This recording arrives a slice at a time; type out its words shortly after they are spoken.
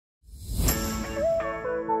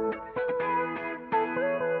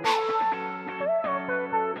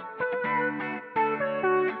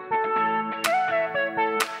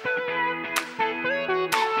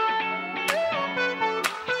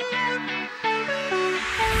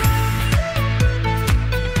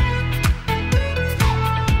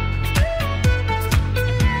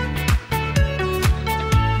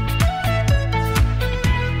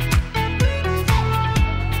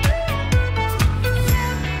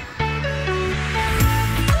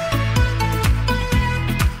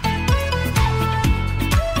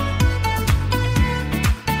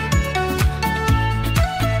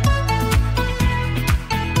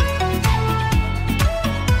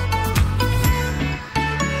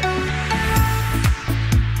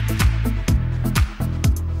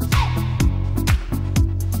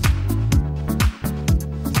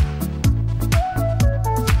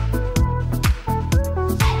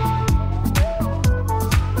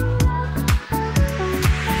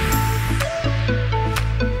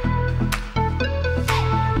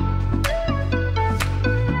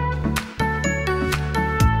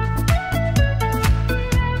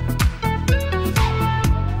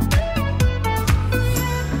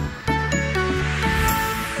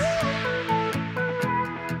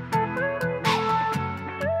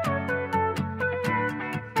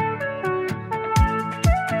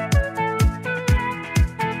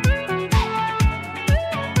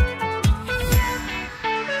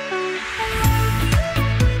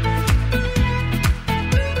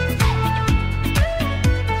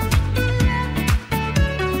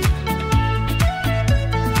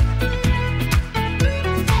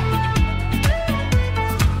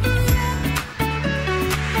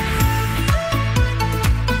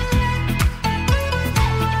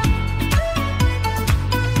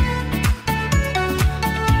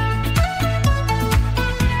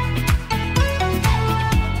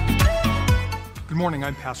morning,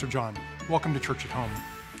 I'm Pastor John. Welcome to Church at Home.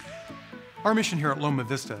 Our mission here at Loma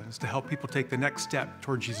Vista is to help people take the next step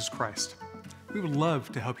toward Jesus Christ. We would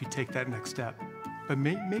love to help you take that next step, but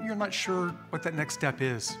maybe you're not sure what that next step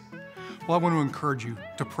is. Well, I want to encourage you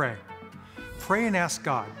to pray. Pray and ask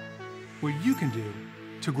God what you can do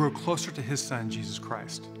to grow closer to His Son, Jesus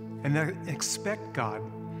Christ, and then expect God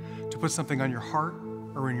to put something on your heart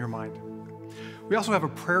or in your mind. We also have a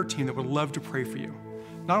prayer team that would love to pray for you.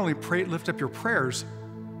 Not only lift up your prayers,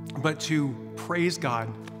 but to praise God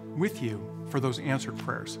with you for those answered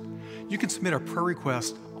prayers. You can submit a prayer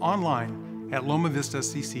request online at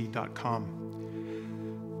lomavistacc.com.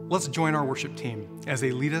 Let's join our worship team as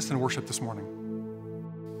they lead us in worship this morning.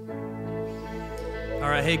 All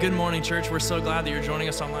right, hey, good morning, church. We're so glad that you're joining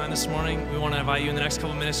us online this morning. We want to invite you in the next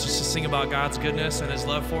couple minutes just to sing about God's goodness and His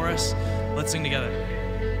love for us. Let's sing together.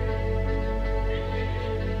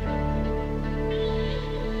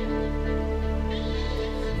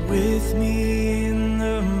 With me in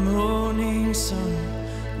the morning sun,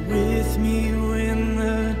 with me when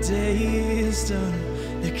the day is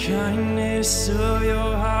done, the kindness of your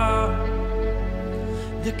heart,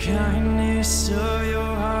 the kindness of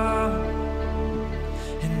your heart,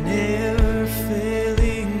 and never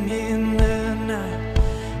failing in the night,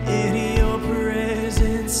 in your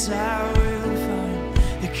presence I will find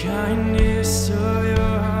the kindness of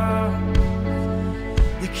your heart,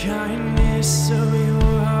 the kindness of your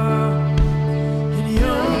heart.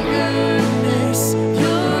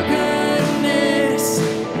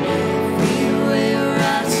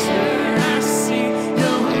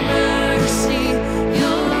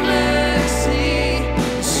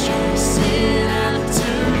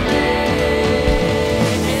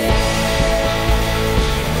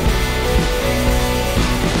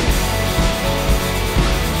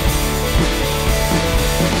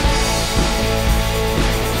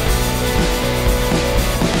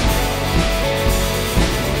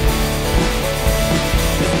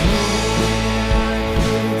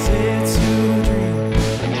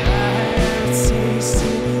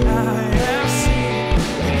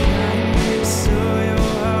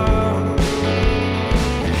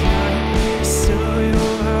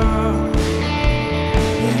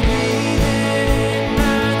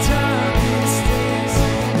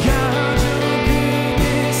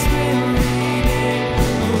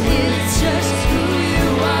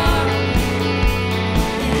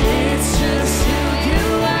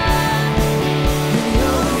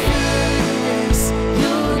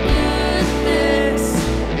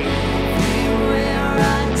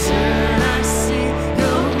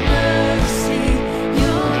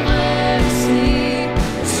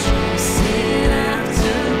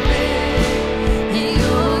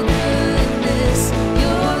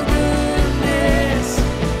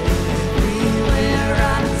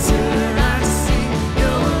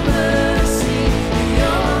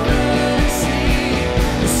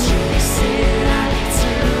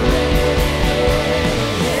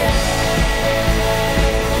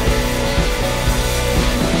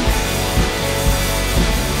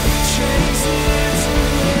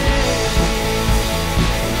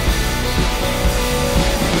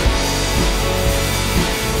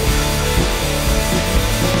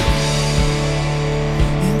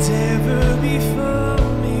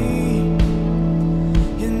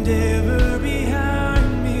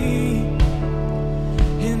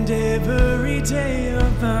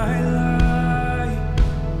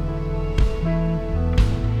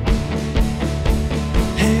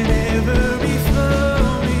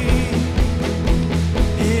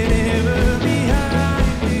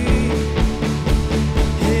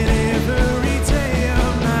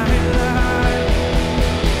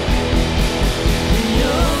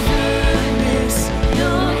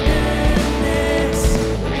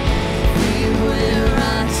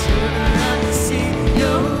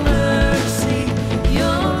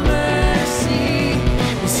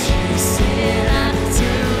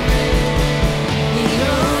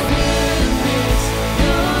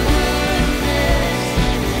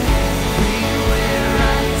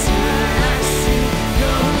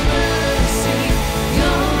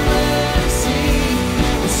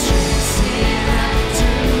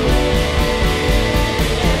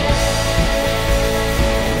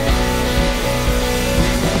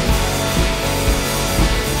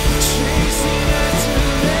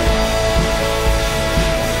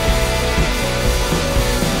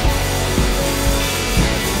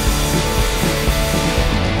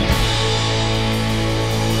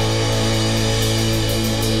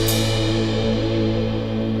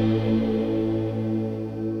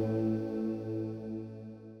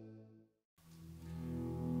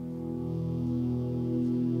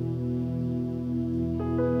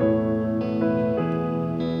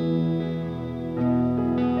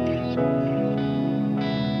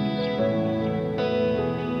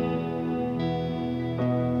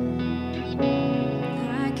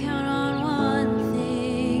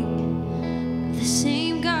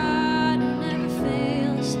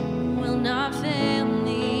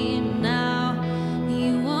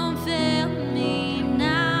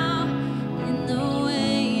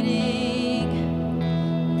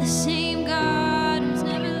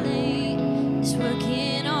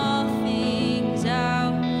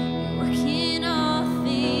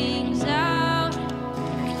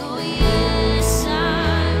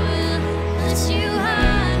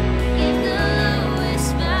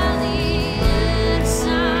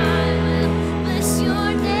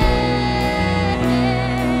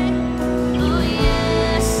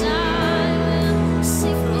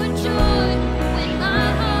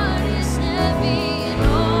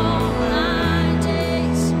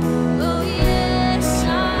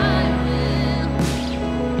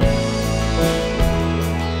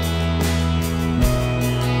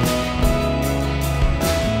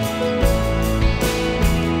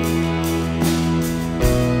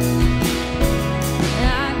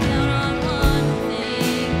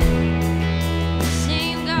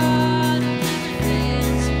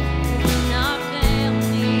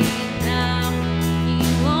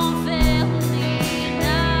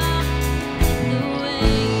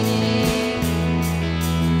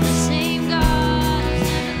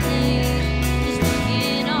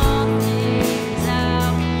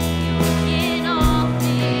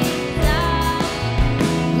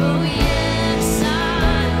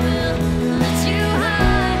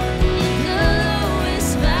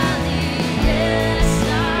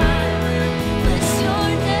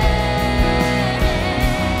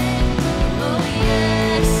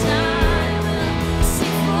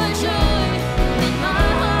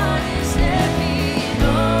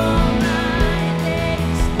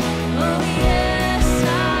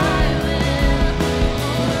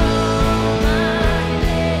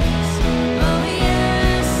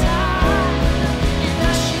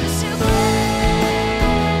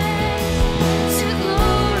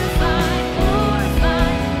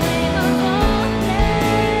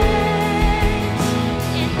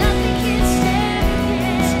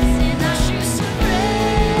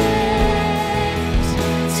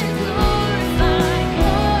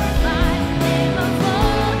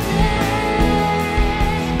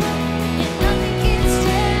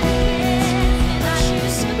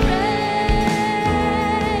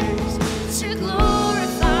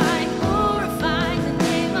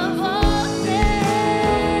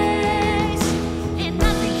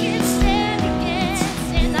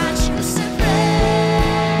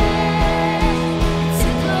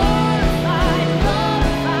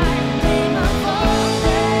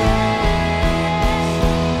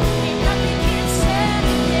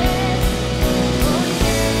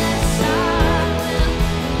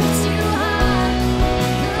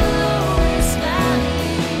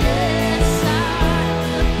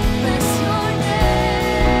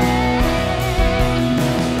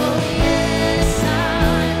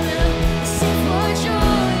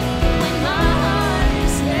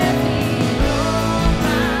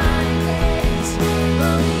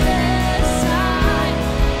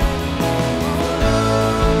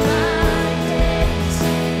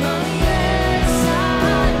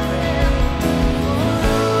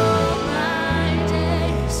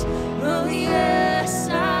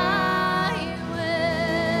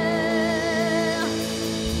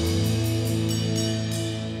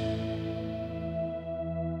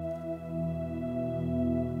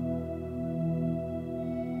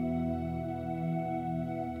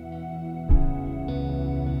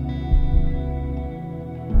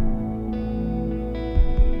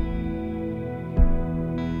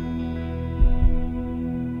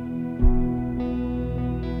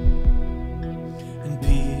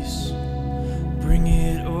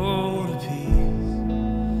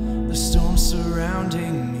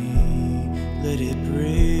 let it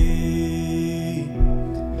break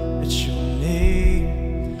at your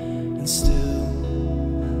name, and still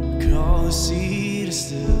call the sea to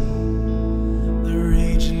still, the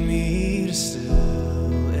rage in me to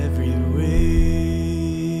still every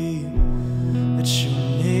wave at your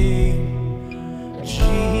name.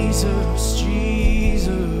 Jesus,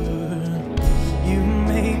 Jesus, you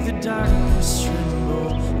make the darkness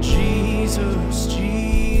tremble. Jesus,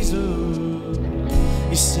 Jesus,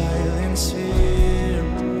 you silence fear.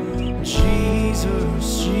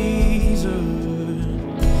 Jesus, Jesus,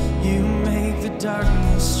 you make the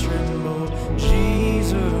darkness tremble.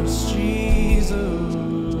 Jesus, Jesus,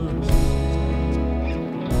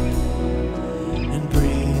 and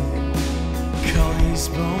breathe. Call these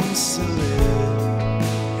bones to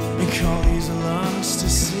live, and call these lungs to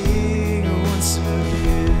sing once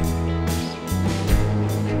again.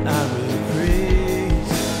 I will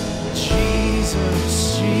praise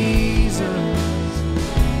Jesus, Jesus,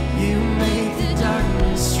 you make the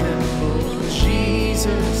darkness tremble.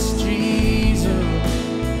 Jesus, Jesus,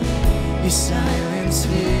 you silence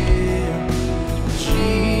fear.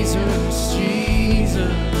 Jesus,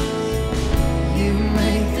 Jesus, you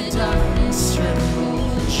make the darkness tremble.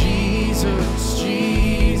 Jesus,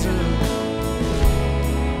 Jesus,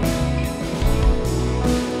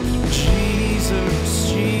 Jesus,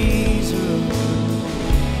 Jesus,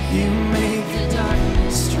 you make the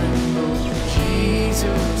darkness tremble.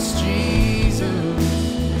 Jesus, Jesus,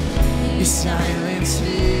 you silence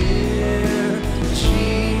fear.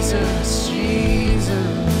 Jesus,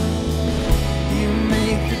 Jesus, you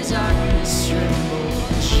make the darkness tremble.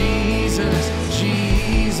 Jesus,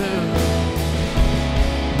 Jesus,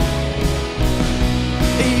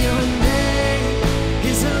 your name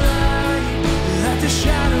is a light that the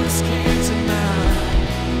shadows can't deny.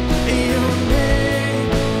 Your name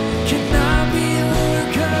cannot be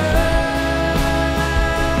overcome.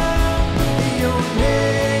 Your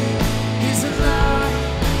name is a light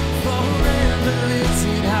forever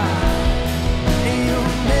lifted high. Your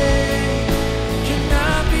name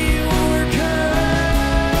cannot be overcome.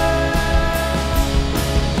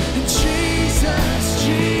 Jesus,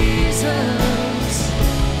 Jesus,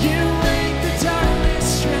 you make the darkness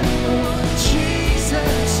tremble.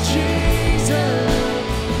 Jesus, Jesus,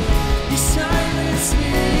 you silence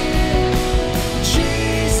me.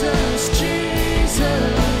 Jesus,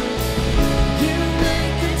 Jesus, you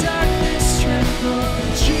make the darkness tremble.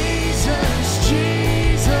 Jesus,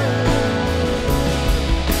 Jesus.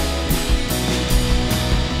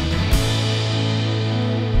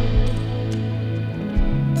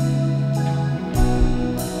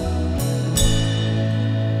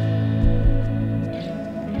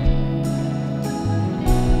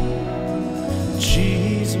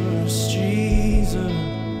 Jesus, Jesus,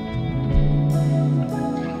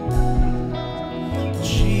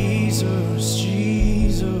 Jesus,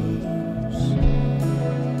 Jesus,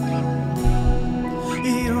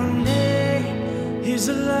 your name is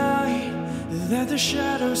a light that the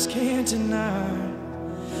shadows can't deny.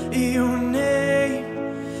 Your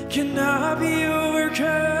name cannot be overcome.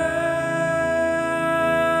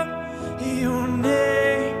 Your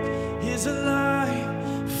name is a light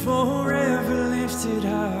forever lifted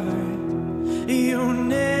high. Your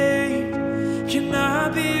name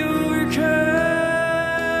cannot be overcome.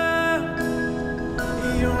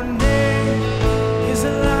 Your name is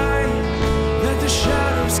a light that the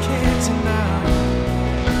shadows can't deny.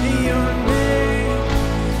 Your name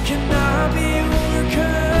cannot be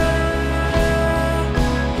overcome.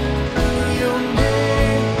 Your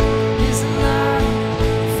name is a light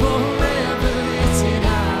forever lifted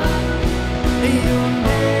high. Your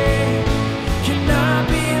name cannot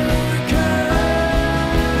be overcome.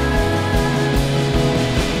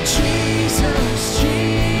 Jesus,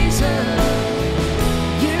 Jesus,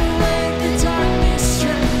 you make the darkness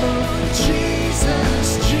tremble. Jesus,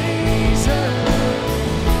 Jesus,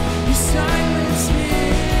 you silence me.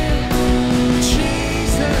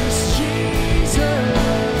 Jesus, Jesus,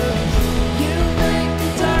 you make the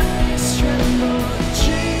darkness tremble.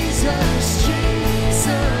 Jesus,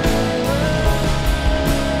 Jesus.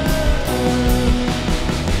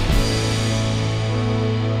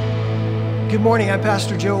 Good morning, I'm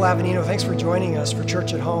Pastor Joe Lavanino. Thanks for joining us for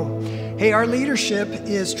Church at Home. Hey, our leadership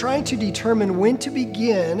is trying to determine when to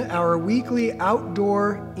begin our weekly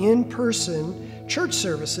outdoor, in-person church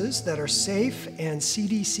services that are safe and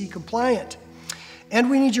CDC compliant. And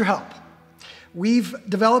we need your help. We've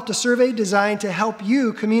developed a survey designed to help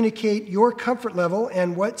you communicate your comfort level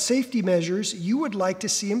and what safety measures you would like to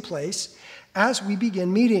see in place as we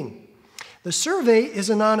begin meeting. The survey is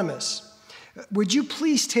anonymous. Would you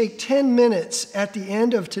please take 10 minutes at the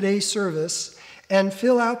end of today's service and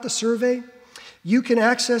fill out the survey. You can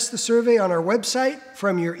access the survey on our website,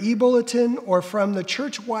 from your e-bulletin, or from the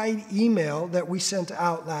church-wide email that we sent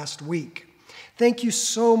out last week. Thank you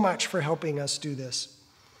so much for helping us do this.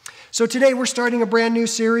 So today we're starting a brand new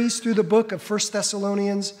series through the book of 1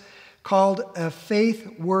 Thessalonians called A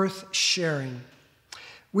Faith Worth Sharing.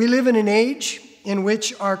 We live in an age in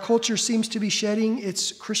which our culture seems to be shedding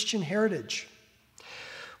its Christian heritage.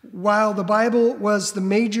 While the Bible was the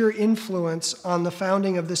major influence on the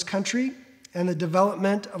founding of this country and the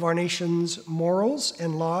development of our nation's morals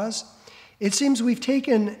and laws, it seems we've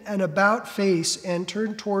taken an about-face and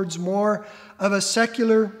turned towards more of a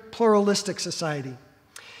secular, pluralistic society.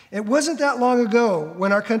 It wasn't that long ago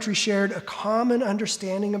when our country shared a common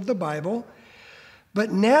understanding of the Bible,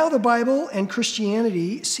 but now the Bible and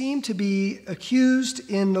Christianity seem to be accused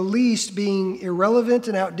in the least being irrelevant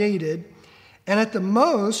and outdated, and at the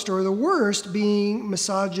most, or the worst, being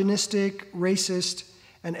misogynistic, racist,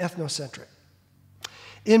 and ethnocentric.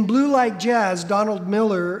 In Blue Like Jazz, Donald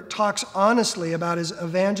Miller talks honestly about his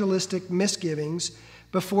evangelistic misgivings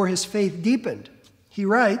before his faith deepened. He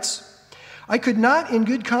writes, "I could not in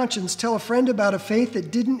good conscience tell a friend about a faith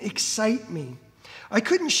that didn't excite me. I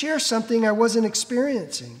couldn't share something I wasn't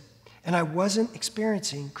experiencing, and I wasn't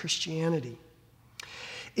experiencing Christianity.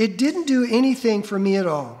 It didn't do anything for me at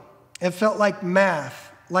all. It felt like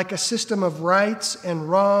math, like a system of rights and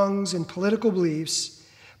wrongs and political beliefs,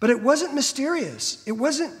 but it wasn't mysterious. It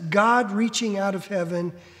wasn't God reaching out of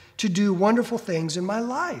heaven to do wonderful things in my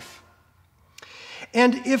life.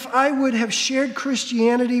 And if I would have shared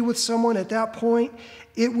Christianity with someone at that point,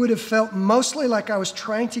 it would have felt mostly like I was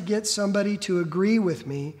trying to get somebody to agree with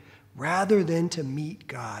me rather than to meet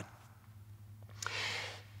God."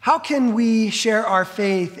 How can we share our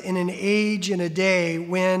faith in an age and a day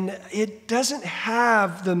when it doesn't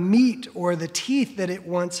have the meat or the teeth that it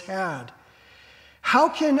once had? How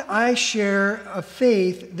can I share a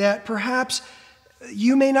faith that perhaps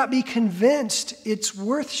you may not be convinced it's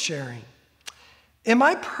worth sharing? Am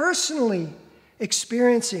I personally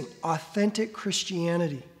experiencing authentic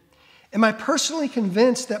Christianity? Am I personally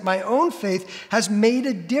convinced that my own faith has made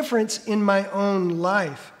a difference in my own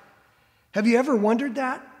life? Have you ever wondered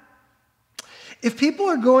that? If people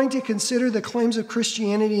are going to consider the claims of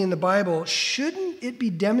Christianity in the Bible, shouldn't it be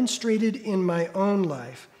demonstrated in my own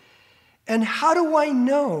life? And how do I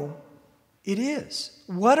know it is?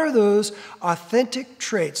 What are those authentic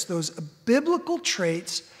traits, those biblical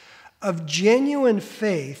traits of genuine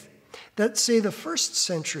faith that, say, the first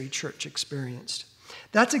century church experienced?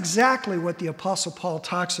 That's exactly what the Apostle Paul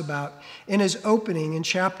talks about in his opening in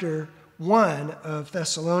chapter 1 of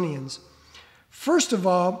Thessalonians. First of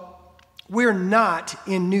all, we're not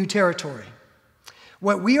in new territory.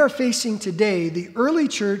 What we are facing today, the early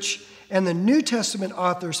church and the New Testament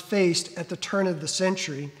authors faced at the turn of the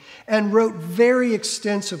century and wrote very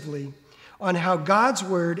extensively on how God's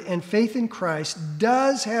word and faith in Christ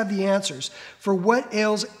does have the answers for what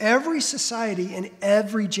ails every society in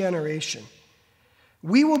every generation.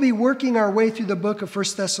 We will be working our way through the book of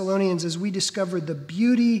 1 Thessalonians as we discover the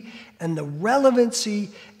beauty and the relevancy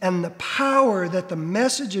and the power that the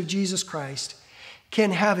message of Jesus Christ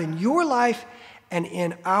can have in your life and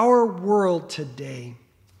in our world today.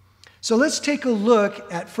 So let's take a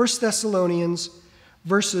look at 1 Thessalonians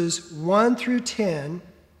verses 1 through 10,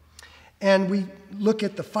 and we look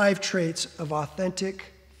at the 5 traits of authentic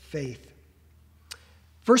faith.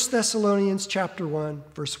 1 Thessalonians chapter 1,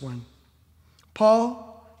 verse 1.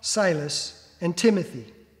 Paul, Silas, and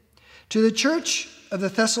Timothy, to the church of the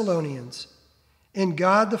Thessalonians, in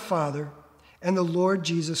God the Father and the Lord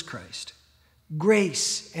Jesus Christ,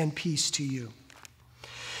 grace and peace to you.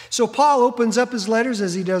 So Paul opens up his letters,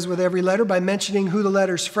 as he does with every letter, by mentioning who the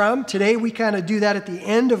letter's from. Today we kind of do that at the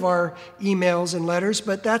end of our emails and letters,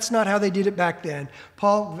 but that's not how they did it back then.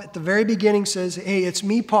 Paul, at the very beginning, says, "Hey, it's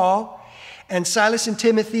me, Paul, and Silas and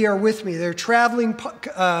Timothy are with me." They're traveling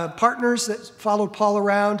partners that followed Paul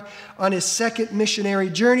around on his second missionary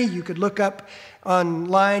journey. You could look up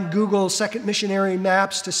online, Google second missionary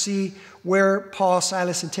maps to see where Paul,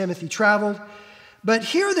 Silas, and Timothy traveled. But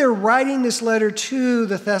here they're writing this letter to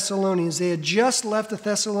the Thessalonians. They had just left the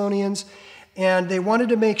Thessalonians, and they wanted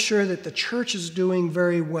to make sure that the church is doing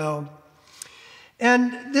very well.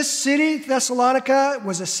 And this city, Thessalonica,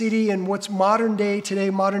 was a city in what's modern day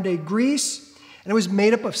Greece, and it was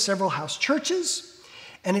made up of several house churches,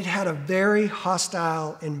 and it had a very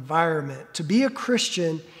hostile environment. To be a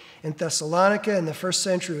Christian in Thessalonica in the first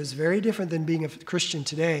century was very different than being a Christian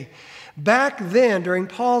today. Back then, during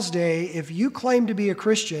Paul's day, if you claimed to be a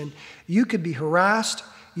Christian, you could be harassed,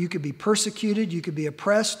 you could be persecuted, you could be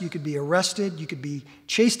oppressed, you could be arrested, you could be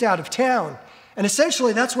chased out of town And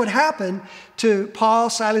essentially, that's what happened to Paul,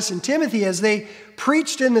 Silas, and Timothy as they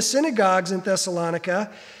preached in the synagogues in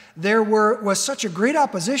Thessalonica. There was such a great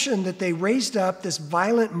opposition that they raised up this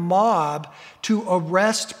violent mob to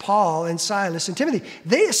arrest Paul and Silas and Timothy.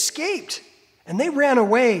 They escaped and they ran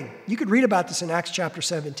away. You could read about this in Acts chapter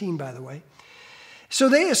 17, by the way. So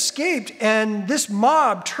they escaped, and this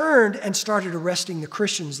mob turned and started arresting the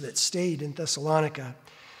Christians that stayed in Thessalonica.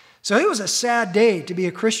 So it was a sad day to be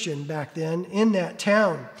a Christian back then in that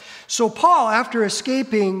town. So Paul, after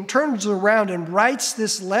escaping, turns around and writes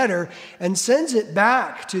this letter and sends it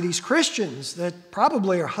back to these Christians that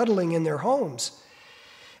probably are huddling in their homes.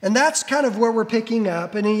 And that's kind of where we're picking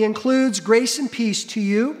up. And he includes grace and peace to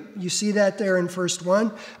you. You see that there in verse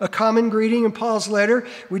 1. A common greeting in Paul's letter.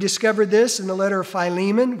 We discovered this in the letter of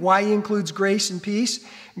Philemon, why he includes grace and peace.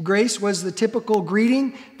 Grace was the typical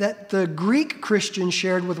greeting that the Greek Christians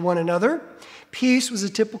shared with one another. Peace was a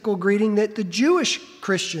typical greeting that the Jewish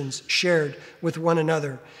Christians shared with one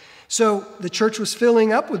another. So the church was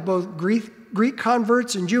filling up with both Greek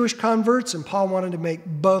converts and Jewish converts, and Paul wanted to make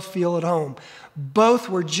both feel at home. Both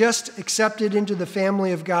were just accepted into the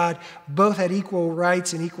family of God. Both had equal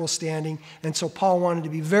rights and equal standing. And so Paul wanted to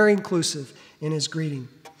be very inclusive in his greeting.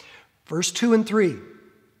 Verse 2 and 3.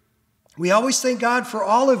 We always thank God for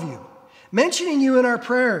all of you, mentioning you in our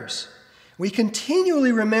prayers. We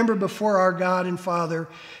continually remember before our God and Father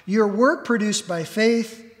your work produced by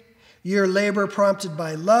faith, your labor prompted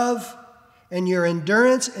by love, and your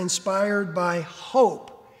endurance inspired by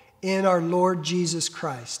hope in our Lord Jesus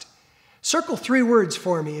Christ. Circle 3 words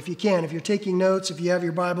for me if you can, if you're taking notes, if you have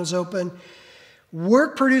your Bibles open.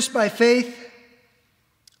 Work produced by faith,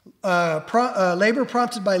 labor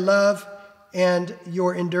prompted by love, and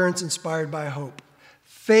your endurance inspired by hope.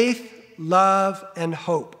 Faith, love, and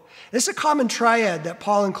hope. This is a common triad that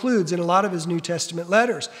Paul includes in a lot of his New Testament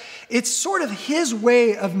letters. It's sort of his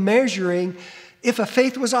way of measuring if a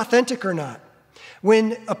faith was authentic or not.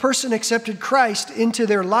 When a person accepted Christ into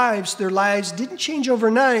their lives didn't change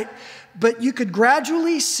overnight, but you could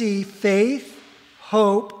gradually see faith,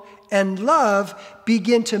 hope, and love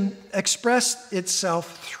begin to express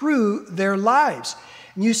itself through their lives.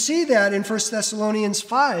 And you see that in 1 Thessalonians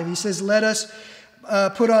 5. He says, let us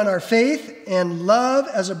put on our faith and love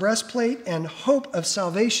as a breastplate and hope of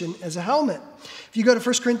salvation as a helmet. If you go to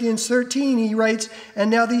 1 Corinthians 13, he writes,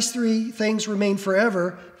 and now these 3 things remain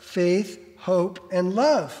forever, faith, hope, and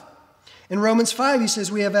love. In Romans 5, he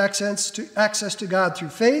says we have access to God through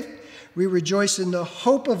faith. We rejoice in the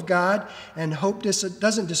hope of God, and hope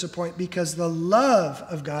doesn't disappoint because the love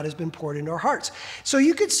of God has been poured into our hearts. So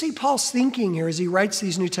you could see Paul's thinking here as he writes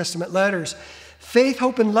these New Testament letters. Faith,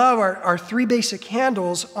 hope, and love are 3 basic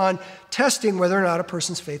handles on testing whether or not a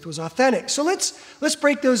person's faith was authentic. So let's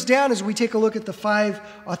break those down as we take a look at the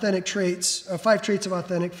 5 traits of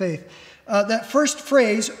authentic faith. That first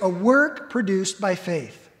phrase, a work produced by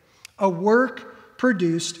faith. A work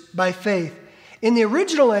produced by faith. In the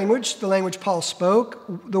original language, the language Paul spoke,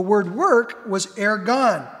 the word work was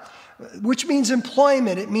ergon, which means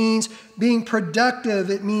employment. It means being productive.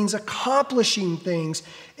 It means accomplishing things.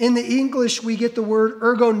 In the English, we get the word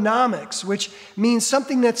ergonomics, which means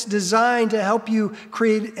something that's designed to help you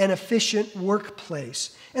create an efficient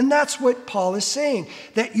workplace. And that's what Paul is saying,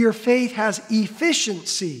 that your faith has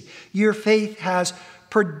efficiency. Your faith has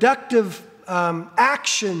productive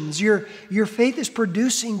actions. Your faith is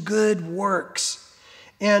producing good works.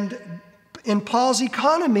 And in Paul's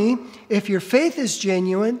economy, if your faith is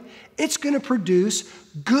genuine, it's going to produce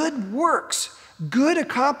good works, good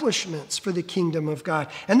accomplishments for the kingdom of God.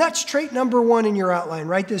 And that's trait number 1 in your outline.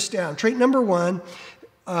 Write this down. Trait number 1,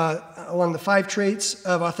 along the 5 traits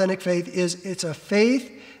of authentic faith, is it's a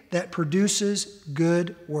faith that produces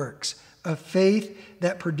good works. A faith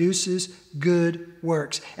that produces good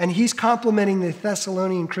works. And he's complimenting the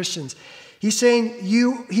Thessalonian Christians. He's saying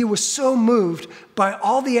he was so moved by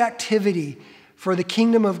all the activity for the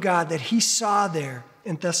kingdom of God that he saw there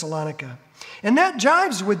in Thessalonica. And that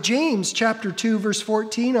jives with James chapter 2, verse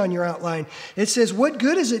 14 on your outline. It says, what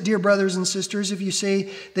good is it, dear brothers and sisters, if you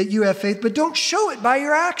say that you have faith, but don't show it by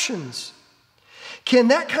your actions? Can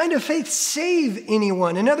that kind of faith save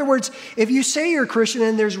anyone? In other words, if you say you're a Christian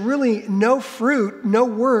and there's really no fruit, no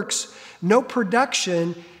works, no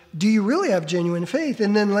production, do you really have genuine faith?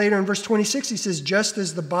 And then later in verse 26, he says, just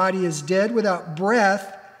as the body is dead without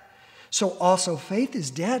breath, so also faith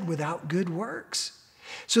is dead without good works.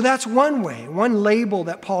 So that's one way, one label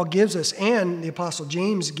that Paul gives us and the Apostle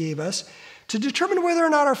James gave us to determine whether or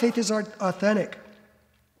not our faith is authentic.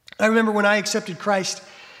 I remember when I accepted Christ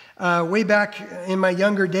way back in my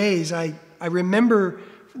younger days, I remember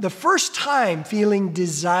the first time feeling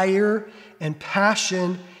desire and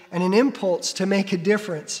passion and an impulse to make a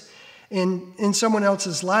difference in someone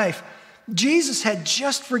else's life. Jesus had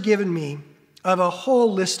just forgiven me of a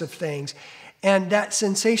whole list of things. And that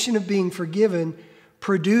sensation of being forgiven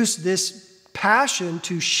produced this passion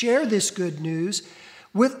to share this good news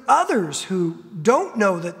with others who don't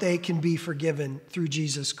know that they can be forgiven through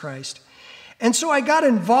Jesus Christ. And so I got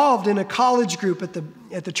involved in a college group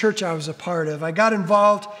at the church I was a part of. I got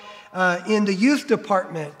involved in the youth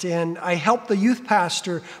department, and I helped the youth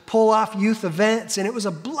pastor pull off youth events, and it was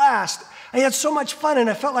a blast. I had so much fun, and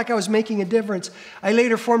I felt like I was making a difference. I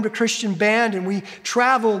later formed a Christian band, and we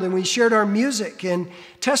traveled, and we shared our music and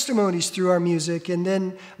testimonies through our music. And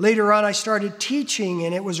then later on, I started teaching,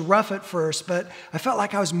 and it was rough at first, but I felt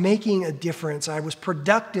like I was making a difference. I was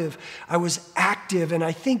productive. I was active, and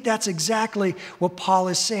I think that's exactly what Paul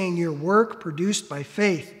is saying, your work produced by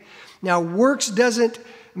faith. Now, works doesn't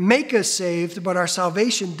make us saved, but our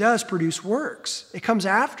salvation does produce works. It comes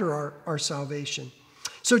after our salvation.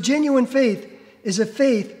 So genuine faith is a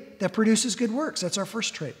faith that produces good works. That's our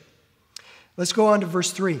first trait. Let's go on to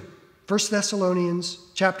verse 3. 1 Thessalonians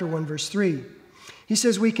chapter 1, verse 3. He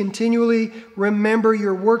says, we continually remember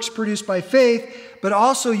your works produced by faith, but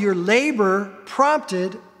also your labor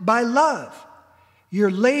prompted by love.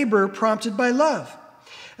 Your labor prompted by love.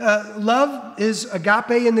 Love is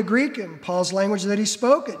agape in the Greek, in Paul's language that he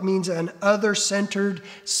spoke. It means an other-centered,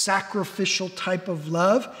 sacrificial type of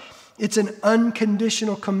love. It's an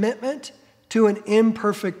unconditional commitment to an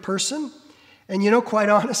imperfect person. And quite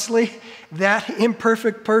honestly, that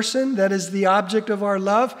imperfect person that is the object of our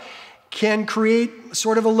love can create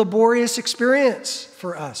sort of a laborious experience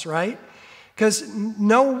for us, right? Because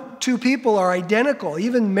no two people are identical.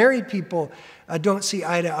 Even married people don't see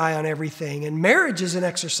eye to eye on everything. And marriage is an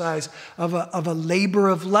exercise of a labor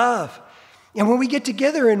of love. And when we get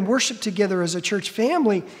together and worship together as a church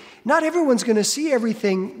family, not everyone's going to see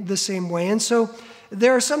everything the same way. And so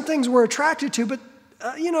there are some things we're attracted to, but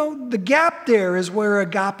the gap there is where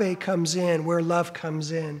agape comes in, where love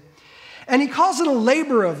comes in. And he calls it a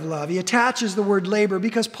labor of love. He attaches the word labor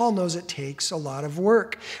because Paul knows it takes a lot of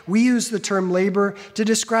work. We use the term labor to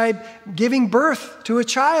describe giving birth to a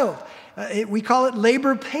child. We call it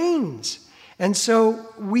labor pains. And so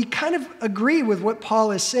we kind of agree with what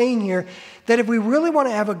Paul is saying here, that if we really want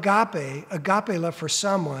to have agape love for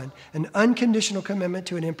someone, an unconditional commitment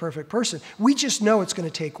to an imperfect person, we just know it's going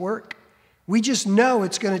to take work. We just know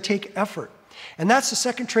it's going to take effort. And that's the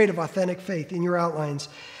second trait of authentic faith in your outlines.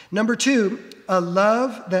 Number 2, a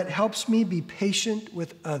love that helps me be patient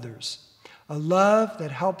with others. A love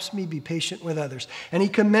that helps me be patient with others. And he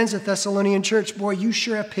commends the Thessalonian church. Boy, you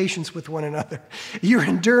sure have patience with one another. You're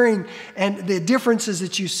enduring and the differences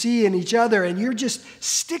that you see in each other, and you're just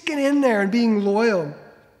sticking in there and being loyal.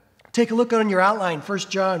 Take a look on your outline, 1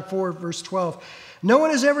 John 4, verse 12. No one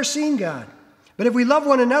has ever seen God, but if we love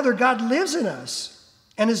one another, God lives in us,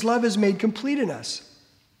 and his love is made complete in us.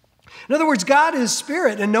 In other words, God is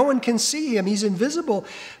spirit, and no one can see him. He's invisible.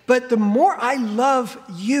 But the more I love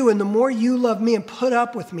you, and the more you love me and put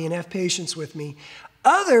up with me and have patience with me,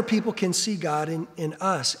 other people can see God in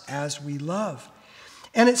us as we love.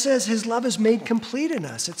 And it says his love is made complete in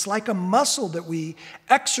us. It's like a muscle that we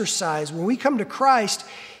exercise. When we come to Christ,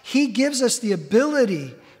 he gives us the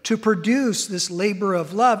ability to produce this labor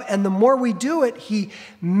of love. And the more we do it, he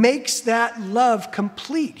makes that love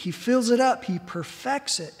complete. He fills it up. He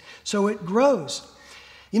perfects it. So it grows.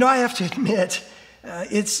 I have to admit,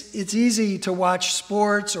 it's easy to watch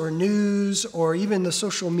sports or news or even the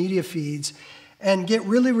social media feeds and get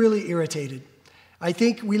really, really irritated. I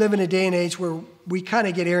think we live in a day and age where we kind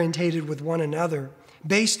of get irritated with one another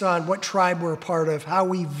based on what tribe we're a part of, how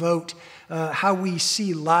we vote, how we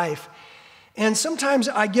see life. And sometimes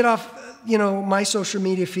I get off, my social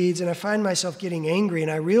media feeds and I find myself getting angry,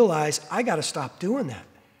 and I realize I got to stop doing that.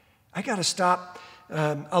 I got to stop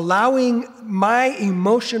allowing my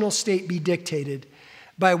emotional state be dictated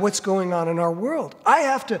by what's going on in our world. I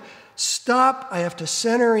have to stop. I have to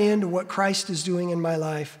center into what Christ is doing in my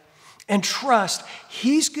life and trust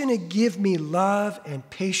he's going to give me love and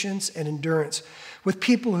patience and endurance with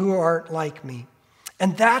people who aren't like me.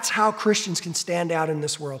 And that's how Christians can stand out in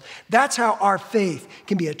this world. That's how our faith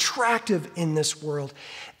can be attractive in this world.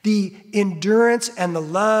 The endurance and the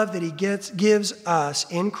love that he gives us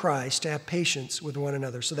in Christ to have patience with one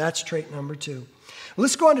another. So that's trait number 2.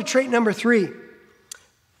 Let's go on to trait number 3.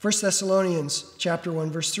 1 Thessalonians chapter 1,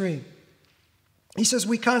 verse 3. He says,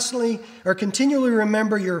 we continually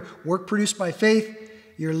remember your work produced by faith,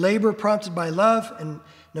 your labor prompted by love, and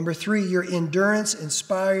number 3, your endurance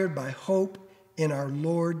inspired by hope in our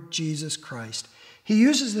Lord Jesus Christ. He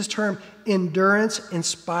uses this term, endurance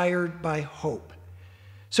inspired by hope.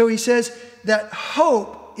 So he says that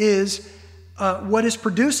hope is what is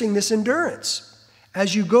producing this endurance.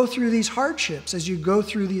 As you go through these hardships, as you go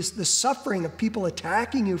through the suffering of people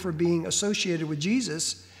attacking you for being associated with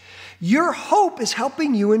Jesus, your hope is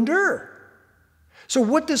helping you endure. So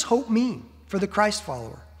what does hope mean for the Christ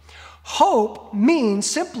follower? Hope means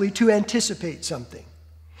simply to anticipate something.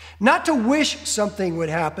 Not to wish something would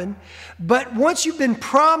happen, but once you've been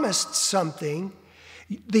promised something,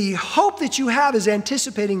 the hope that you have is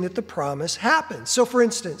anticipating that the promise happens. So for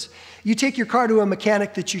instance, you take your car to a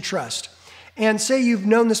mechanic that you trust. And say you've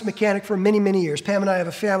known this mechanic for many, many years. Pam and I have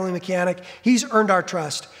a family mechanic. He's earned our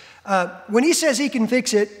trust. When he says he can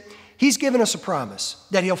fix it, he's given us a promise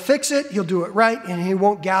that he'll fix it, he'll do it right, and he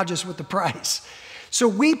won't gouge us with the price. So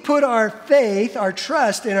we put our faith, our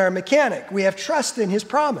trust in our mechanic. We have trust in his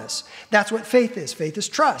promise. That's what faith is. Faith is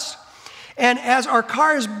trust. And as our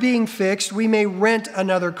car is being fixed, we may rent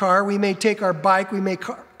another car. We may take our bike. We may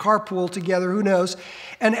carpool together. Who knows?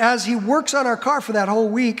 And as he works on our car for that whole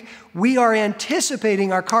week, we are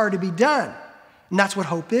anticipating our car to be done. And that's what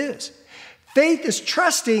hope is. Faith is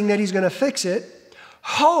trusting that he's going to fix it.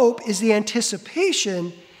 Hope is the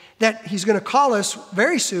anticipation that he's going to call us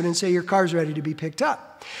very soon and say, your car's ready to be picked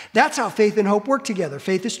up. That's how faith and hope work together.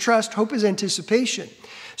 Faith is trust. Hope is anticipation.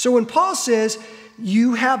 So when Paul says,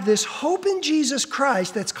 you have this hope in Jesus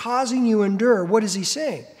Christ that's causing you to endure, what is he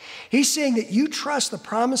saying? He's saying that you trust the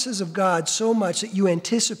promises of God so much that you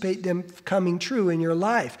anticipate them coming true in your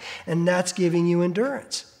life, and that's giving you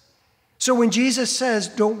endurance. So when Jesus says,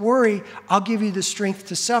 don't worry, I'll give you the strength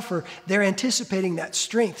to suffer, they're anticipating that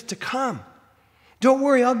strength to come. Don't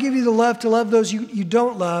worry, I'll give you the love to love those you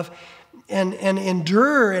don't love and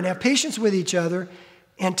endure and have patience with each other.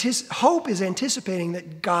 Hope is anticipating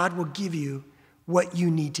that God will give you what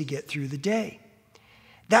you need to get through the day.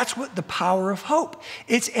 That's what the power of hope.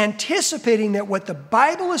 It's anticipating that what the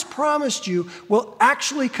Bible has promised you will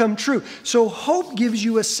actually come true. So hope gives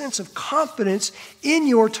you a sense of confidence in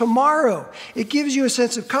your tomorrow. It gives you a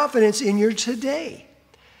sense of confidence in your today.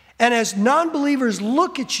 And as non-believers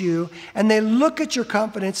look at you and they look at your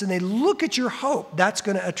confidence and they look at your hope, that's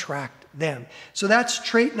going to attract them. So that's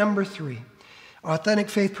trait number 3. Authentic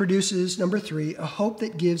faith produces, number 3, a hope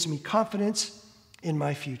that gives me confidence in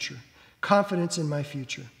my future. Confidence in my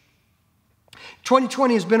future.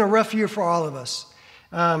 2020 has been a rough year for all of us.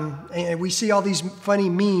 And we see all these funny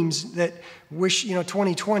memes that wish,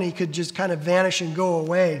 2020 could just kind of vanish and go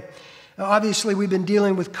away. Obviously, we've been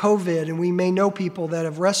dealing with COVID, and we may know people that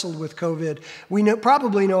have wrestled with COVID. We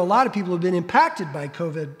probably know a lot of people who have been impacted by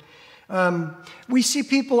COVID. We see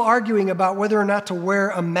people arguing about whether or not to wear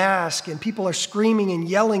a mask, and people are screaming and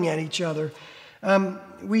yelling at each other.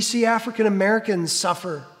 We see African Americans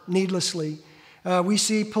suffer needlessly. We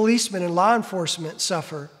see policemen and law enforcement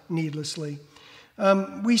suffer needlessly.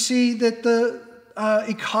 We see that the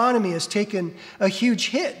economy has taken a huge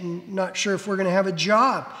hit, and not sure if we're going to have a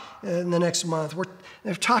job in the next month.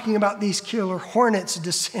 They're talking about these killer hornets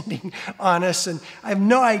descending on us, and I have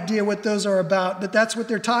no idea what those are about, but that's what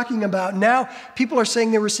they're talking about. Now people are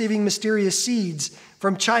saying they're receiving mysterious seeds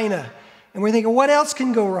from China, and we're thinking, what else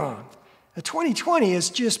can go wrong? 2020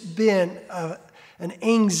 has just been an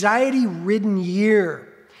anxiety-ridden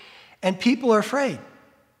year, and people are afraid,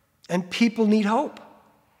 and people need hope.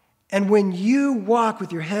 And when you walk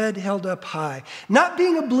with your head held up high, not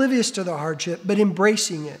being oblivious to the hardship, but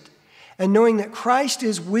embracing it, and knowing that Christ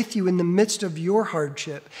is with you in the midst of your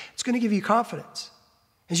hardship, it's going to give you confidence.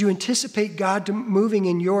 As you anticipate God moving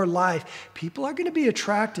in your life, people are going to be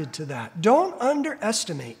attracted to that. Don't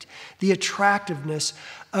underestimate the attractiveness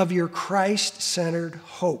of your Christ-centered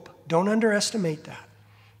hope. Don't underestimate that.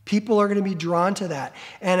 People are going to be drawn to that.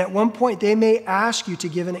 And at one point, they may ask you to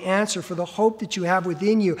give an answer for the hope that you have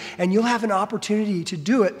within you, and you'll have an opportunity to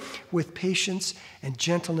do it with patience and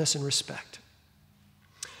gentleness and respect.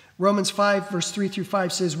 Romans 5, verse 3 through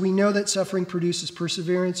 5 says, we know that suffering produces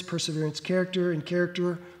perseverance, perseverance, character, and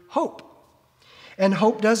character, hope. And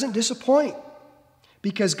hope doesn't disappoint,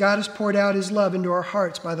 because God has poured out his love into our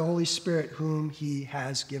hearts by the Holy Spirit, whom he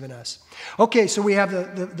has given us. Okay, so we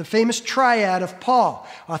have the famous triad of Paul.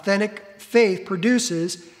 Authentic faith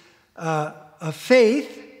produces a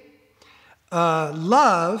faith,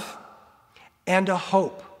 love, and a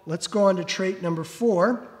hope. Let's go on to trait number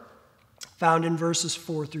 4, found in verses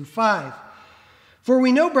 4 through 5. For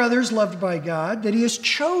we know, brothers, loved by God, that he has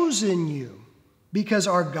chosen you, because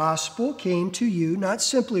our gospel came to you not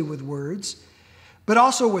simply with words, but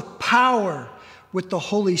also with power, with the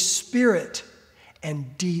Holy Spirit,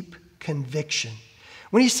 and deep conviction.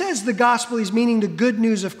 When he says the gospel, he's meaning the good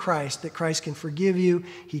news of Christ, that Christ can forgive you,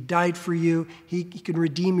 he died for you, he can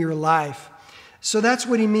redeem your life. So that's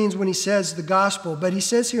what he means when he says the gospel. But he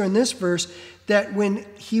says here in this verse that when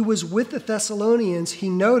he was with the Thessalonians, he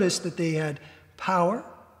noticed that they had power,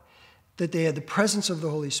 that they had the presence of the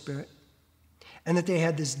Holy Spirit, and that they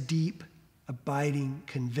had this deep, abiding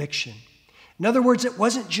conviction. In other words, it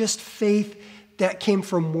wasn't just faith that came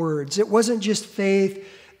from words. It wasn't just faith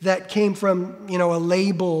that came from, a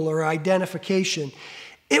label or identification.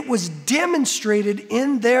 It was demonstrated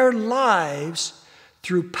in their lives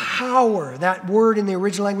through power. That word in the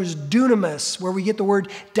original language is dunamis, where we get the word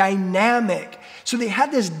dynamic. So they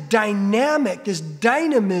had this dynamic, this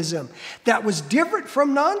dynamism that was different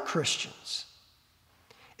from non-Christians.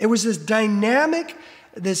 It was this dynamic,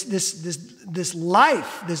 this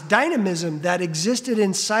life, this dynamism that existed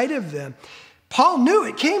inside of them. Paul knew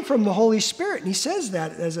it came from the Holy Spirit, and he says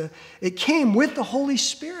that it came with the Holy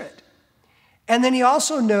Spirit. And then he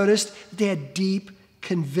also noticed that they had deep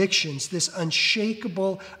convictions, this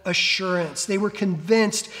unshakable assurance. They were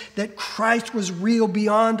convinced that Christ was real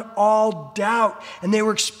beyond all doubt, and they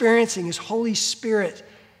were experiencing his Holy Spirit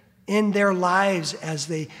in their lives as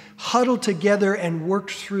they huddled together and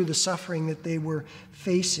worked through the suffering that they were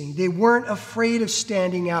facing. They weren't afraid of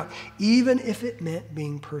standing out, even if it meant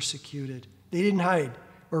being persecuted. They didn't hide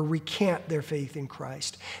or recant their faith in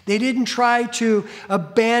Christ. They didn't try to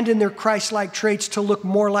abandon their Christ-like traits to look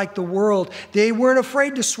more like the world. They weren't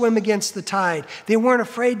afraid to swim against the tide. They weren't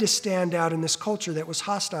afraid to stand out in this culture that was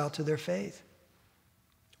hostile to their faith.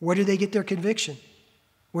 Where did they get their conviction?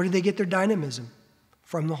 Where did they get their dynamism?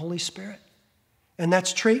 From the Holy Spirit. And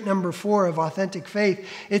that's trait number 4 of authentic faith.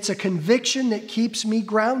 It's a conviction that keeps me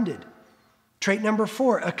grounded. Trait number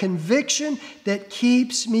 4, a conviction that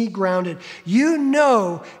keeps me grounded. You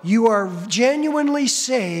know you are genuinely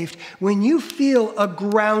saved when you feel a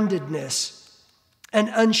groundedness, an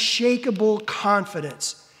unshakable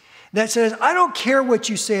confidence that says, I don't care what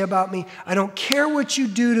you say about me. I don't care what you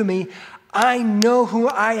do to me. I know who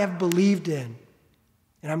I have believed in,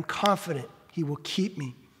 and I'm confident he will keep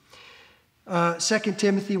me. 2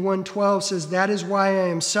 Timothy 1:12 says, that is why I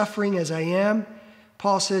am suffering as I am.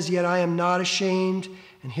 Paul says, yet I am not ashamed.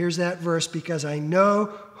 And here's that verse, because I know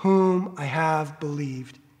whom I have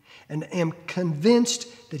believed and am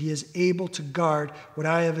convinced that he is able to guard what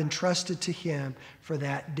I have entrusted to him for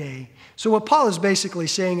that day. So what Paul is basically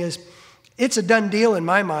saying is, it's a done deal in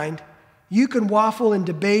my mind. You can waffle and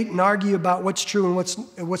debate and argue about what's true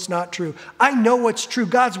and what's not true. I know what's true.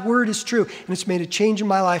 God's word is true, and it's made a change in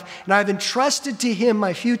my life. And I've entrusted to him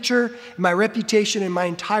my future, my reputation, and my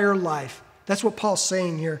entire life. That's what Paul's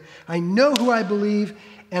saying here. I know who I believe,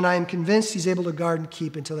 and I am convinced he's able to guard and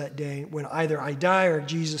keep until that day when either I die or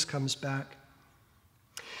Jesus comes back.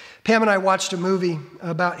 Pam and I watched a movie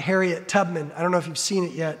about Harriet Tubman. I don't know if you've seen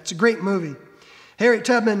it yet. It's a great movie. Harriet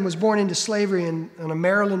Tubman was born into slavery on a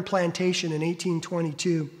Maryland plantation in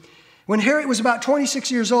 1822. When Harriet was about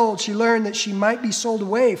 26 years old, she learned that she might be sold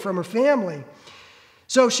away from her family.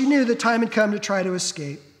 So she knew the time had come to try to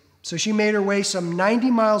escape. So she made her way some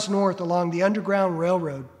 90 miles north along the Underground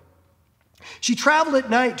Railroad. She traveled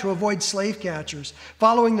at night to avoid slave catchers,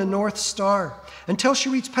 following the North Star, until she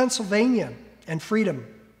reached Pennsylvania and freedom.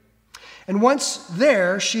 And once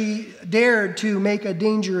there, she dared to make a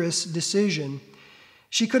dangerous decision.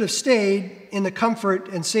 She could have stayed in the comfort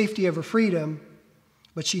and safety of her freedom,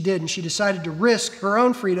 but she didn't. She decided to risk her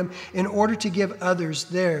own freedom in order to give others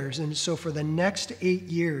theirs. And so for the next 8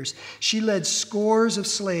 years, she led scores of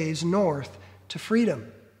slaves north to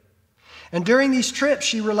freedom. And during these trips,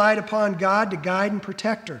 she relied upon God to guide and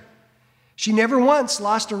protect her. She never once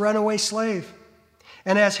lost a runaway slave.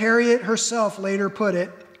 And as Harriet herself later put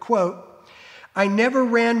it, quote, I never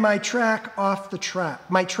ran my train off the track,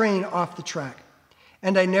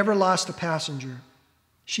 and I never lost a passenger.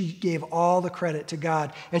 She gave all the credit to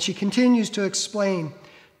God. And she continues to explain,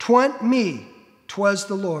 'Twa'n't me, 'twas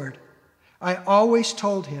the Lord. I always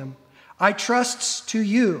told him, I trusts to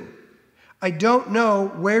you. I don't know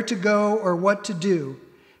where to go or what to do,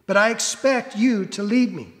 but I expect you to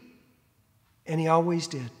lead me. And he always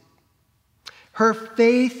did. Her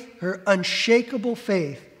faith, her unshakable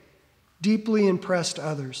faith, deeply impressed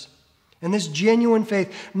others. And this genuine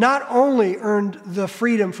faith not only earned the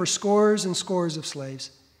freedom for scores and scores of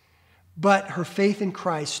slaves, but her faith in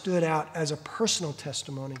Christ stood out as a personal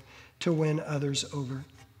testimony to win others over.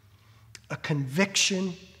 A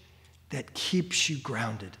conviction that keeps you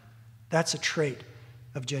grounded. That's a trait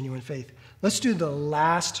of genuine faith. Let's do the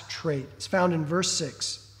last trait. It's found in verse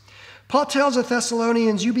 6. Paul tells the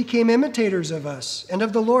Thessalonians, you became imitators of us and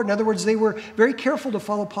of the Lord. In other words, they were very careful to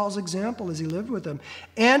follow Paul's example as he lived with them.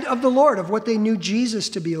 And of the Lord, of what they knew Jesus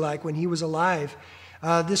to be like when he was alive.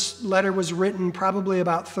 This letter was written probably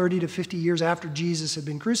about 30 to 50 years after Jesus had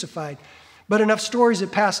been crucified. But enough stories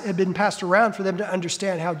had been passed around for them to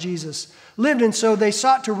understand how Jesus lived. And so they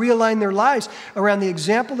sought to realign their lives around the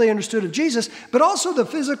example they understood of Jesus, but also the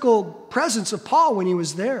physical presence of Paul when he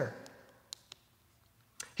was there.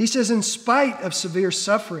 He says, in spite of severe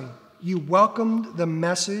suffering, you welcomed the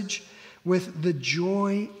message with the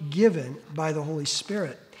joy given by the Holy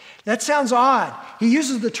Spirit. That sounds odd. He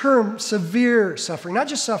uses the term severe suffering, not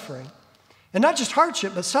just suffering, and not just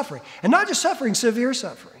hardship, but suffering. And not just suffering, severe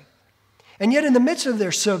suffering. And yet in the midst of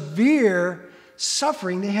their severe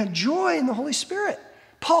suffering, they had joy in the Holy Spirit.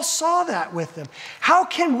 Paul saw that with them. How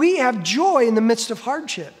can we have joy in the midst of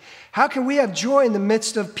hardship? How can we have joy in the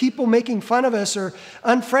midst of people making fun of us or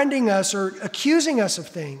unfriending us or accusing us of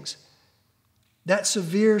things? That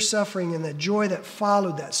severe suffering and that joy that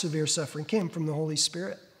followed that severe suffering came from the Holy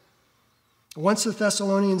Spirit. Once the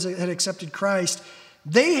Thessalonians had accepted Christ,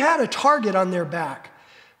 they had a target on their back,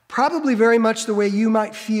 probably very much the way you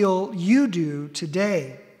might feel you do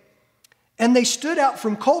today. And they stood out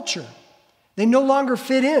from culture. They no longer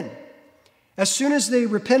fit in. As soon as they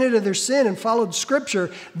repented of their sin and followed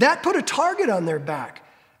Scripture, that put a target on their back.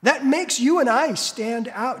 That makes you and I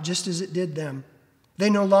stand out just as it did them. They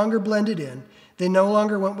no longer blended in. They no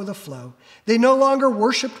longer went with the flow. They no longer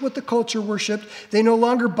worshiped what the culture worshiped. They no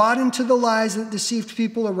longer bought into the lies that deceived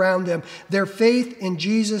people around them. Their faith in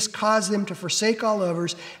Jesus caused them to forsake all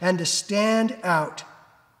others and to stand out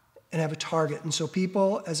and have a target. And so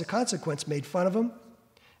people, as a consequence, made fun of them,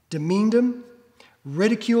 demeaned them,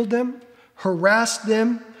 ridiculed them, harassed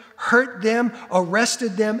them, hurt them,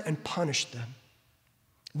 arrested them, and punished them.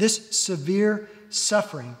 This severe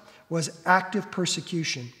suffering was active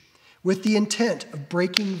persecution with the intent of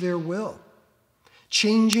breaking their will,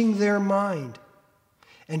 changing their mind,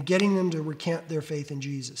 and getting them to recant their faith in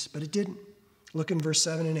Jesus. But it didn't. Look in verse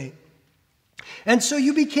 7 and 8. And so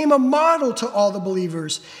you became a model to all the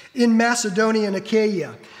believers in Macedonia and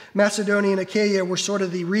Achaia. Macedonia and Achaia were sort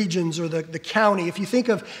of the regions or the county. If you think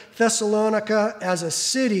of Thessalonica as a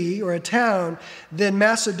city or a town, then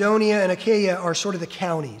Macedonia and Achaia are sort of the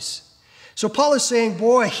counties. So Paul is saying,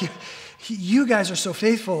 boy, you guys are so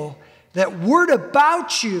faithful that word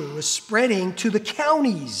about you is spreading to the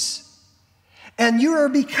counties. And you are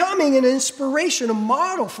becoming an inspiration, a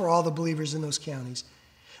model for all the believers in those counties.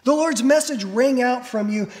 The Lord's message rang out from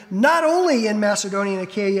you, not only in Macedonia and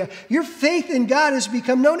Achaia. Your faith in God has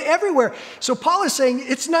become known everywhere. So Paul is saying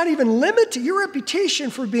it's not even limited. Your reputation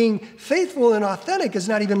for being faithful and authentic is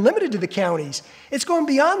not even limited to the counties. It's going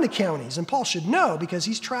beyond the counties. And Paul should know because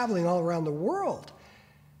he's traveling all around the world.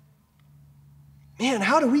 Man,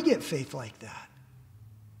 how do we get faith like that?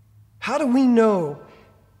 How do we know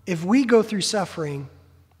if we go through suffering,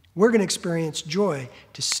 we're going to experience joy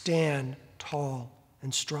to stand tall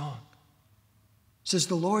and strong? It says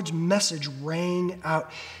the Lord's message rang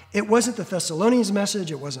out. It wasn't the Thessalonians'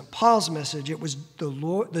 message. It wasn't Paul's message. It was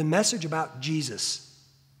the message about Jesus.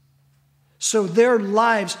 So their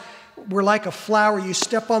lives were like a flower. You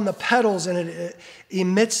step on the petals and it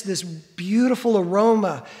emits this beautiful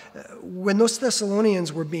aroma. When those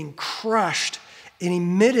Thessalonians were being crushed, it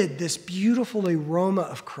emitted this beautiful aroma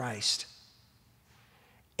of Christ.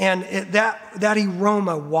 And that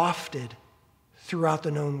aroma wafted throughout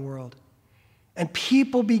the known world. And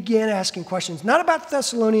people began asking questions, not about the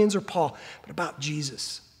Thessalonians or Paul, but about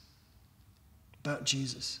Jesus. About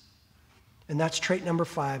Jesus. And that's trait number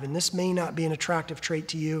 5. And this may not be an attractive trait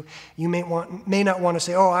to you. You may not want to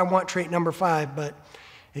say, oh, I want trait number 5, but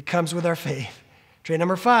it comes with our faith. Trait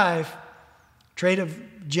number 5, trait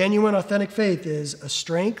of genuine, authentic faith is a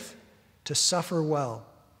strength to suffer well.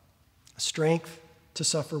 A strength to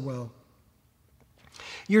suffer well.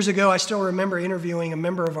 Years ago, I still remember interviewing a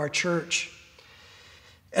member of our church.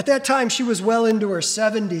 At that time, she was well into her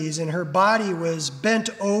 70s, and her body was bent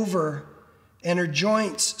over and her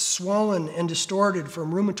joints swollen and distorted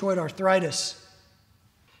from rheumatoid arthritis.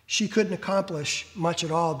 She couldn't accomplish much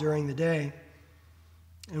at all during the day.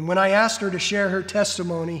 And when I asked her to share her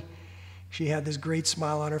testimony, she had this great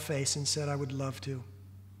smile on her face and said, I would love to.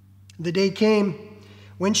 The day came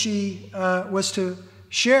when she was to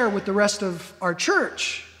share with the rest of our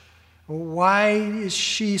church. Why is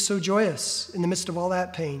she so joyous in the midst of all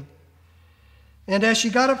that pain? And as she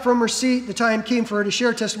got up from her seat, the time came for her to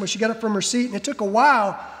share testimony. She got up from her seat, and it took a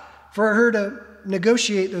while for her to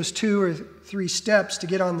negotiate those 2 or 3 steps to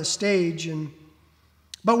get on the stage.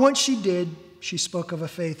 But once she did, she spoke of a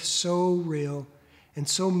faith so real and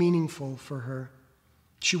so meaningful for her.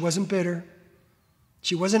 She wasn't bitter.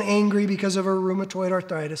 She wasn't angry because of her rheumatoid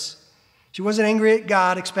arthritis. She wasn't angry at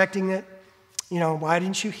God, expecting that, why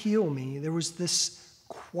didn't you heal me? There was this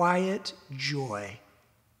quiet joy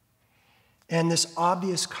and this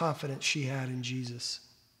obvious confidence she had in Jesus.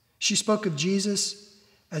 She spoke of Jesus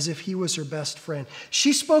as if he was her best friend.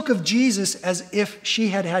 She spoke of Jesus as if she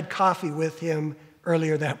had had coffee with him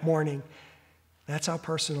earlier that morning. That's how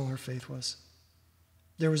personal her faith was.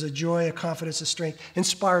 There was a joy, a confidence, a strength,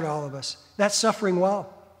 inspired all of us. That's suffering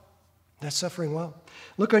well. That's suffering well.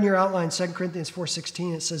 Look on your outline, 2 Corinthians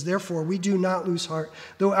 4:16. It says, therefore, we do not lose heart,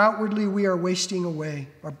 though outwardly we are wasting away.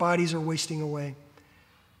 Our bodies are wasting away.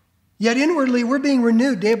 Yet inwardly we're being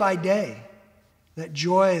renewed day by day. That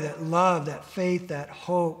joy, that love, that faith, that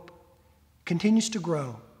hope continues to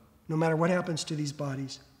grow no matter what happens to these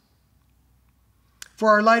bodies. For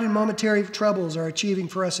our light and momentary troubles are achieving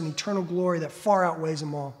for us an eternal glory that far outweighs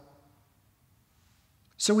them all.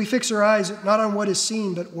 So we fix our eyes not on what is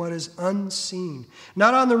seen, but what is unseen.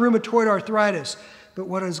 Not on the rheumatoid arthritis, but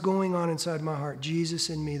what is going on inside my heart. Jesus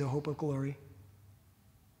in me, the hope of glory.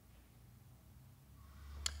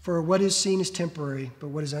 For what is seen is temporary, but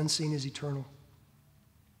what is unseen is eternal.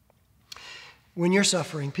 When you're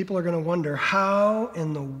suffering, people are going to wonder, how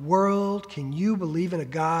in the world can you believe in a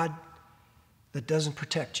God that doesn't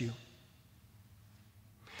protect you?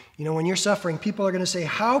 When you're suffering, people are going to say,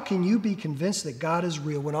 how can you be convinced that God is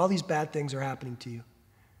real when all these bad things are happening to you?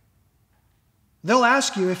 They'll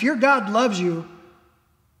ask you, if your God loves you,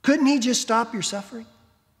 couldn't he just stop your suffering?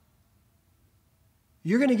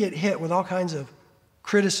 You're going to get hit with all kinds of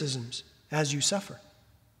criticisms as you suffer.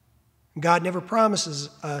 God never promises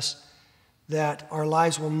us that our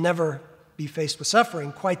lives will never be faced with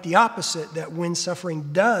suffering. Quite the opposite, that when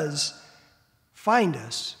suffering does find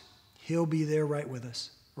us, he'll be there right with us,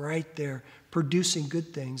 right there, producing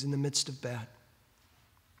good things in the midst of bad.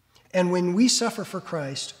 And when we suffer for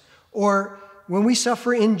Christ, or when we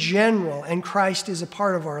suffer in general and Christ is a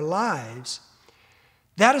part of our lives,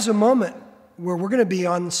 that is a moment where we're going to be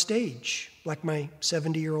on the stage, like my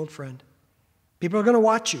 70-year-old friend. People are going to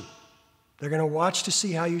watch you. They're going to watch to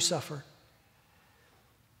see how you suffer.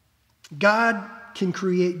 God can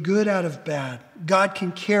create good out of bad. God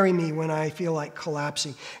can carry me when I feel like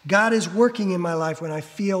collapsing. God is working in my life when I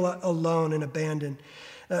feel alone and abandoned.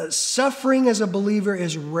 Suffering as a believer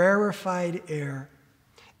is rarefied air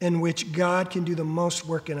in which God can do the most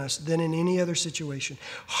work in us than in any other situation.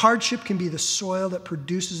 Hardship can be the soil that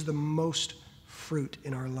produces the most fruit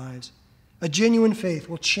in our lives. A genuine faith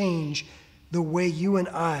will change the way you and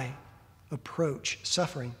I approach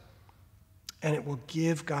suffering, and it will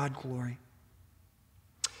give God glory.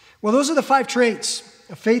 Well, those are the 5 traits: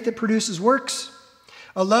 a faith that produces works,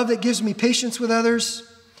 a love that gives me patience with others,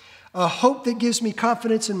 a hope that gives me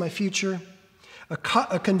confidence in my future, a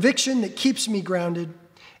conviction that keeps me grounded,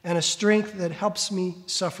 and a strength that helps me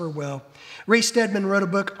suffer well. Ray Stedman wrote a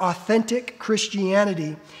book, Authentic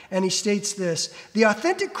Christianity, and he states this: the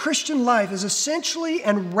authentic Christian life is essentially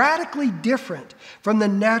and radically different from the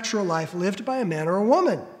natural life lived by a man or a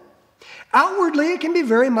woman. Outwardly, it can be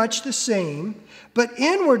very much the same, but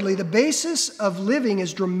inwardly, the basis of living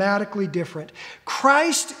is dramatically different.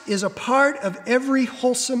 Christ is a part of every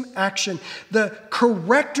wholesome action, the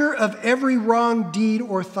corrector of every wrong deed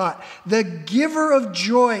or thought, the giver of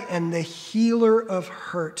joy and the healer of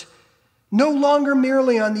hurt. No longer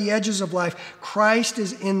merely on the edges of life, Christ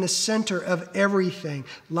is in the center of everything.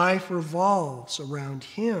 Life revolves around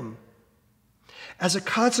him. As a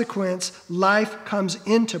consequence, life comes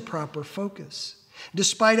into proper focus.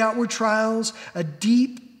 Despite outward trials, a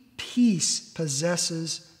deep peace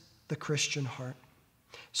possesses the Christian heart.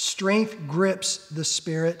 Strength grips the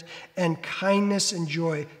spirit, and kindness and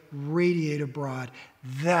joy radiate abroad.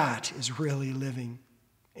 That is really living,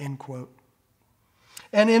 end quote.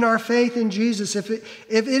 And in our faith in Jesus, if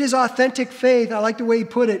it is authentic faith, I like the way he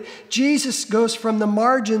put it, Jesus goes from the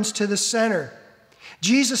margins to the center.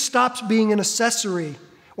 Jesus stops being an accessory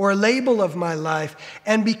or a label of my life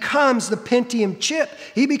and becomes the Pentium chip.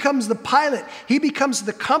 He becomes the pilot. He becomes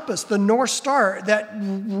the compass, the North Star that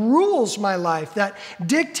rules my life, that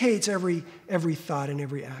dictates every thought and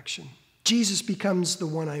every action. Jesus becomes the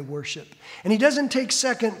one I worship. And he doesn't take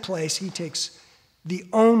second place. He takes the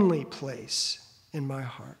only place in my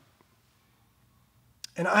heart.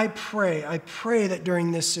 And I pray that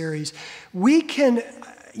during this series, we can,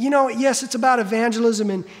 yes, it's about evangelism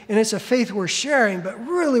and it's a faith we're sharing, but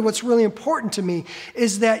really what's really important to me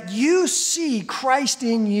is that you see Christ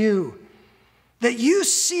in you. That you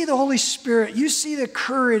see the Holy Spirit, you see the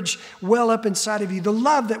courage well up inside of you, the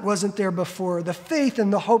love that wasn't there before, the faith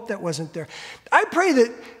and the hope that wasn't there. I pray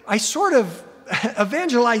that I sort of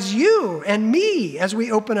evangelize you and me as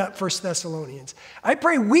we open up 1 Thessalonians. I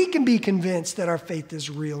pray we can be convinced that our faith is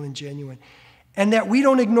real and genuine, and that we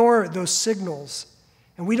don't ignore those signals,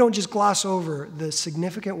 and we don't just gloss over the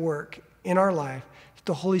significant work in our life that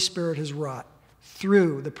the Holy Spirit has wrought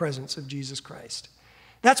through the presence of Jesus Christ.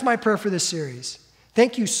 That's my prayer for this series.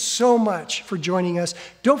 Thank you so much for joining us.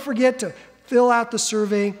 Don't forget to fill out the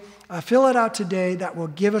survey. Fill it out today. That will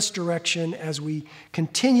give us direction as we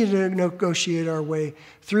continue to negotiate our way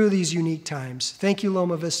through these unique times. Thank you,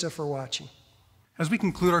 Loma Vista, for watching. As we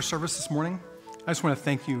conclude our service this morning, I just want to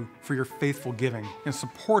thank you for your faithful giving and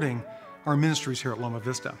supporting our ministries here at Loma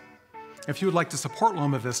Vista. If you would like to support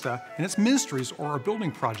Loma Vista and its ministries or our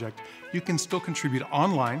building project, you can still contribute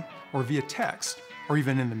online or via text or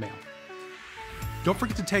even in the mail. Don't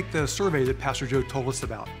forget to take the survey that Pastor Joe told us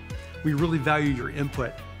about. We really value your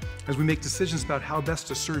input as we make decisions about how best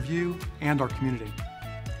to serve you and our community.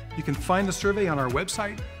 You can find the survey on our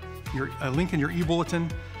website, a link in your e-bulletin,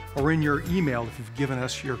 or in your email if you've given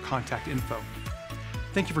us your contact info.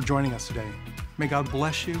 Thank you for joining us today. May God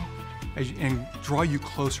bless you and draw you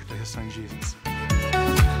closer to His Son, Jesus.